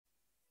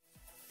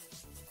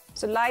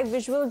So live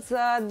visuals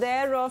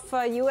there of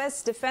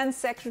US Defense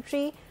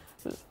Secretary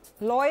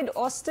Lloyd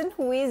Austin,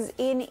 who is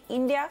in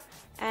India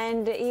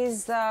and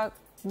is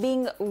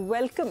being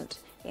welcomed.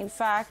 In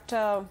fact,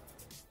 the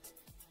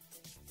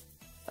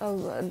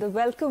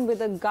welcome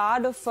with a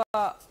guard of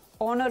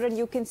honor, and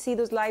you can see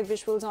those live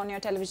visuals on your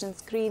television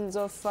screens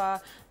of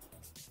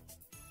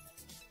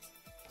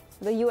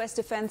the US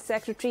Defense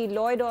Secretary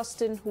Lloyd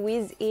Austin, who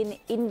is in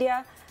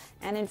India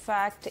and in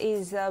fact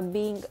is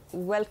being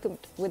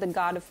welcomed with a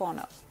guard of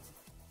honor.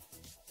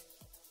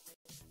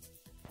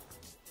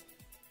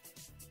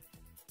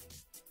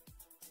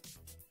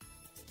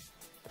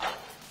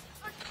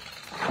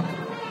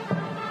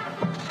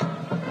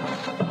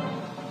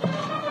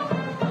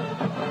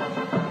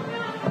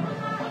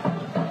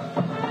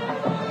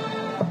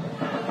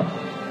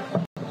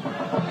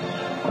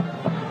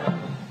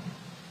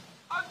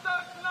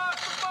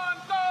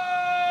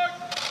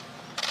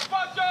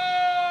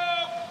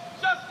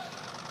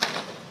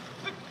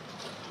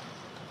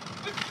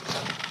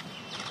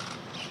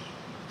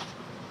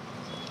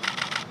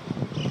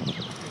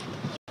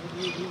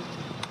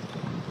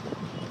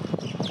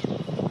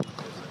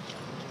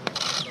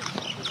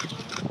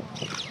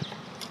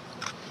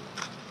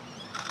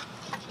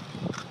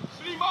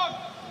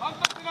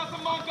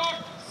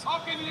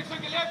 आपके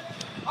निरीक्षण के लिए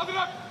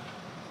अधूरा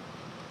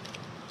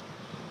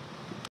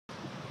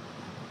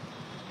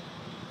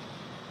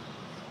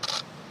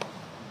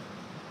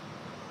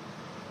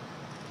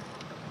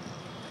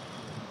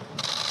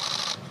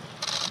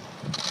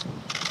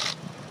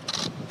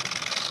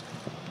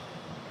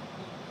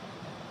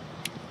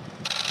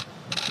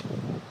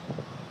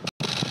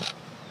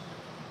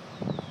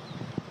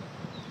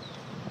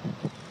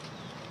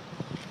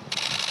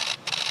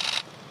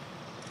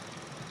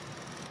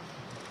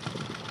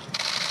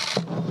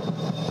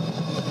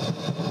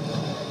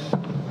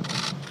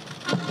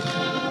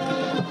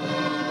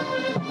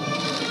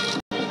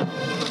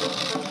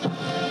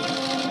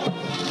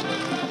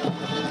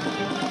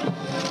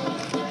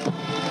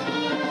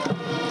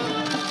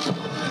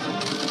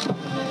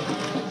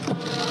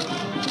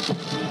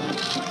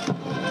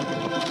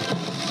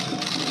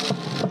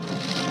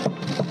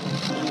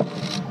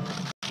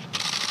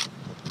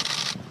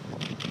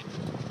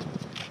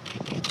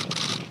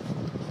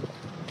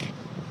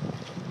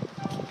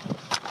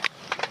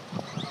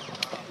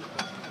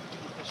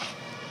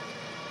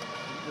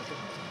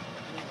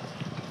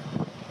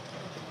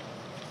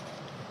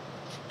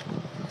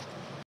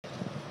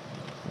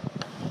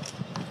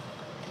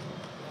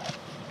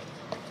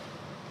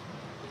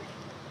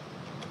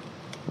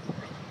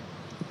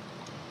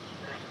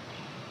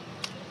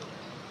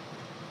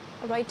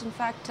Right, in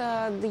fact,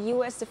 the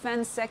US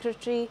Defense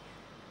Secretary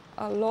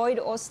Lloyd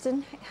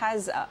Austin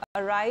has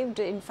arrived.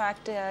 In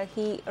fact,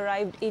 he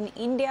arrived in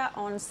India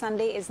on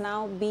Sunday, is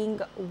now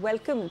being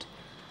welcomed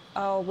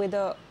with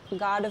a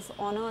guard of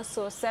honor.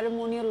 So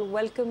ceremonial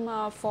welcome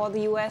for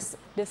the US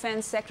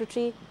Defense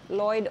Secretary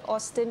Lloyd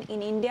Austin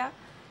in India.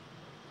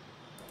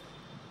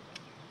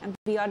 And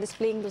we are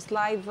displaying those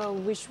live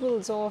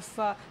visuals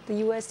of the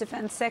US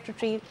Defense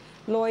Secretary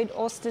Lloyd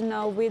Austin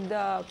with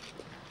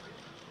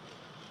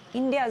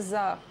India's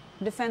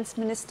Defense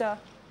Minister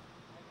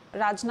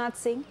Rajnath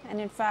Singh, and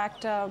in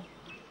fact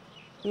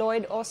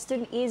Lloyd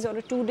Austin is on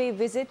a two-day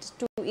visit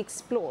to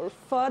explore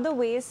further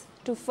ways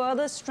to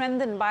further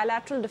strengthen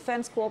bilateral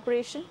defense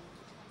cooperation,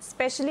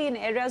 especially in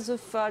areas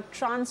of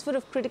transfer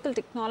of critical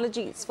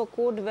technologies for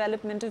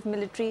co-development of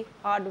military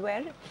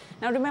hardware.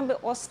 Now remember,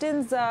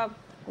 Austin's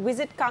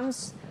visit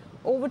comes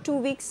over 2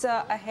 weeks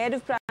ahead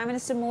of Prime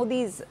Minister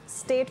Modi's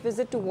state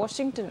visit to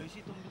Washington.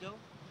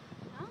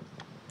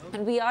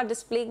 And we are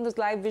displaying those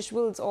live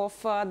visuals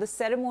of the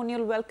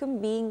ceremonial welcome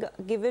being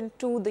given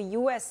to the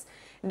US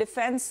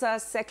Defense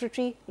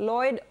Secretary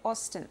Lloyd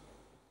Austin.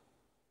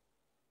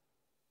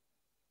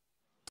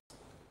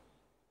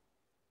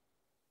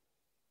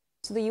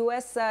 So the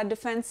US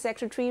Defense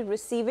Secretary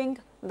receiving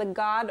the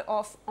guard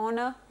of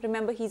honor.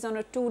 Remember, he's on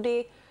a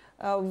two-day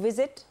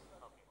visit.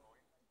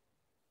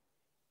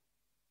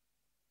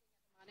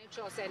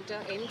 Center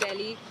in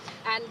Delhi,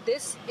 and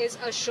this is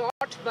a short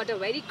but a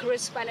very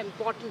crisp and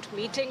important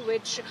meeting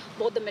which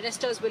both the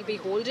ministers will be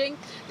holding.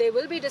 They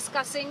will be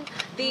discussing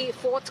the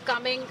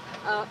forthcoming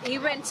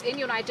events in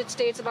United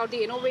States about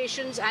the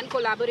innovations and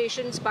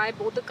collaborations by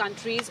both the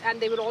countries,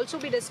 and they will also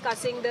be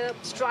discussing the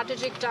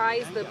strategic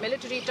ties, the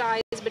military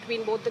ties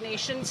between both the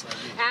nations,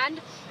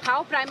 and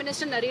how Prime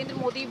Minister Narendra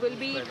Modi will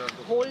be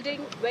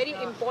holding very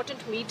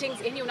important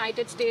meetings in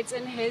United States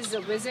in his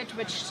visit,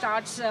 which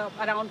starts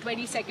around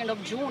 22nd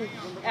of June,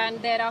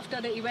 and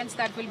thereafter the events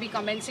that will be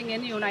commencing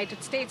in the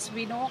United States.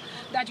 We know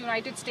that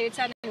United States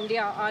and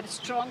India are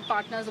strong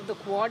partners of the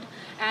Quad,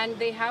 and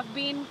they have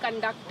been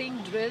conducting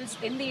drills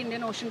in the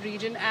Indian Ocean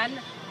region and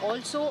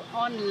also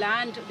on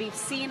land. We've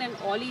seen in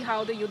Oli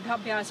how the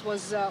Yuddhabhyas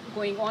was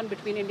going on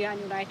between India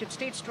and United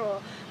States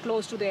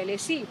close to the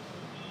LAC.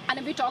 And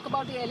if we talk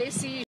about the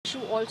LAC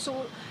issue,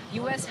 also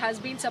US has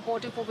been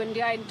supportive of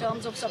India in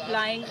terms of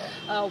supplying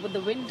with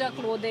the winter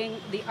clothing,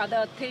 the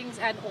other things,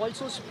 and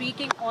also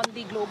speaking on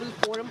the global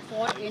forum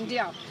for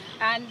India.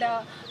 And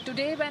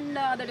today, when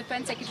the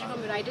Defense Secretary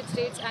from the United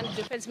States and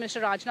Defense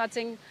Minister Rajnath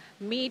Singh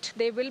meet,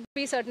 they will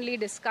be certainly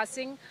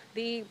discussing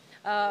the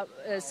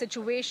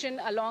situation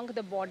along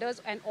the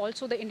borders and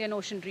also the Indian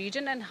Ocean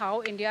region and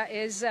how India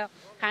is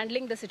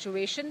handling the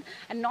situation.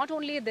 And not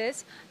only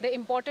this, the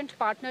important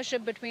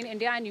partnership between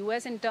India and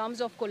US in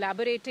terms of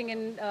collaborating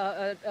in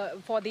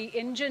for the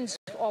engines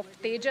of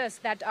Tejas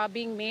that are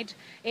being made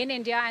in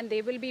India, and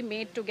they will be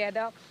made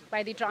together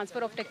by the transfer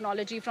of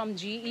technology from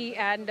GE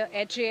and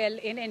HAL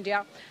in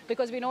India,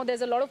 because we know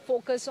there's a lot of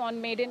focus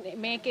on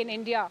Make in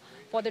India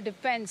for the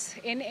defense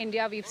in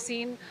India. We've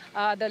seen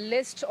the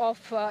list of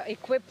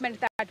equipment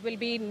that will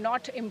be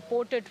not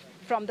imported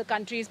from the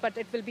countries, but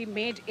it will be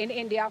made in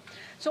India.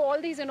 So all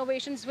these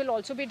innovations will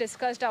also be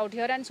discussed out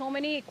here, and so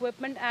many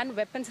equipment and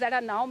weapons that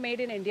are now made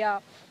in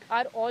India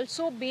are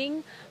also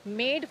being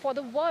made for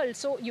the world.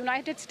 So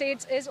United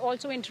States is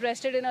also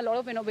interested in a lot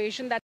of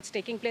innovation that's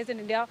taking place in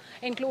India,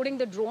 including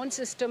the drone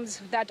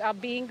systems that are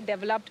being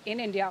developed in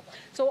India.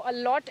 So a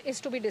lot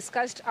is to be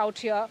discussed out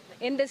here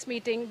in this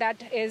meeting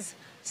that is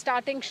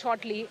starting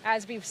shortly,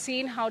 as we've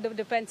seen how the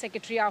Defense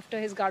Secretary, after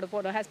his guard of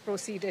honor, has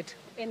proceeded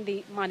in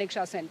the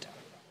Manekshaw Center.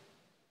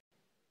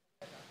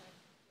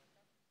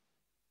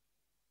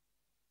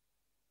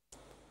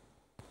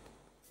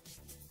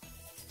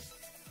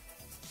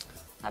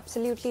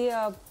 Absolutely.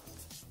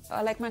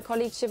 Like my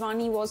colleague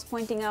Shivani was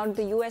pointing out,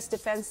 the US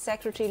Defense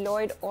Secretary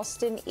Lloyd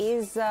Austin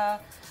is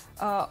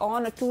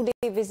on a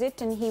two-day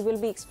visit, and he will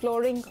be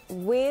exploring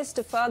ways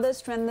to further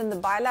strengthen the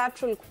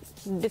bilateral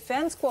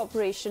defense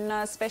cooperation,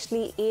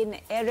 especially in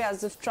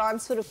areas of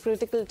transfer of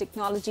critical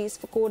technologies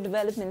for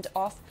co-development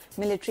of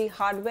military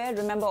hardware.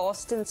 Remember,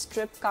 Austin's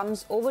trip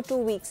comes over 2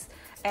 weeks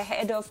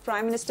ahead of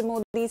Prime Minister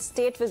Modi's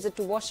state visit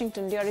to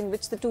Washington, during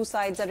which the two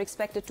sides are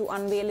expected to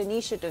unveil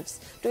initiatives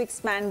to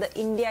expand the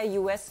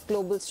India-US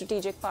global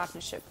strategic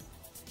partnership.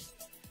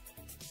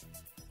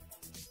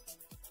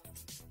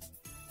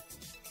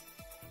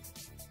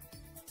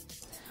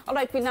 All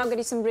right, we'll now get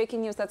you some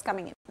breaking news that's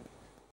coming in.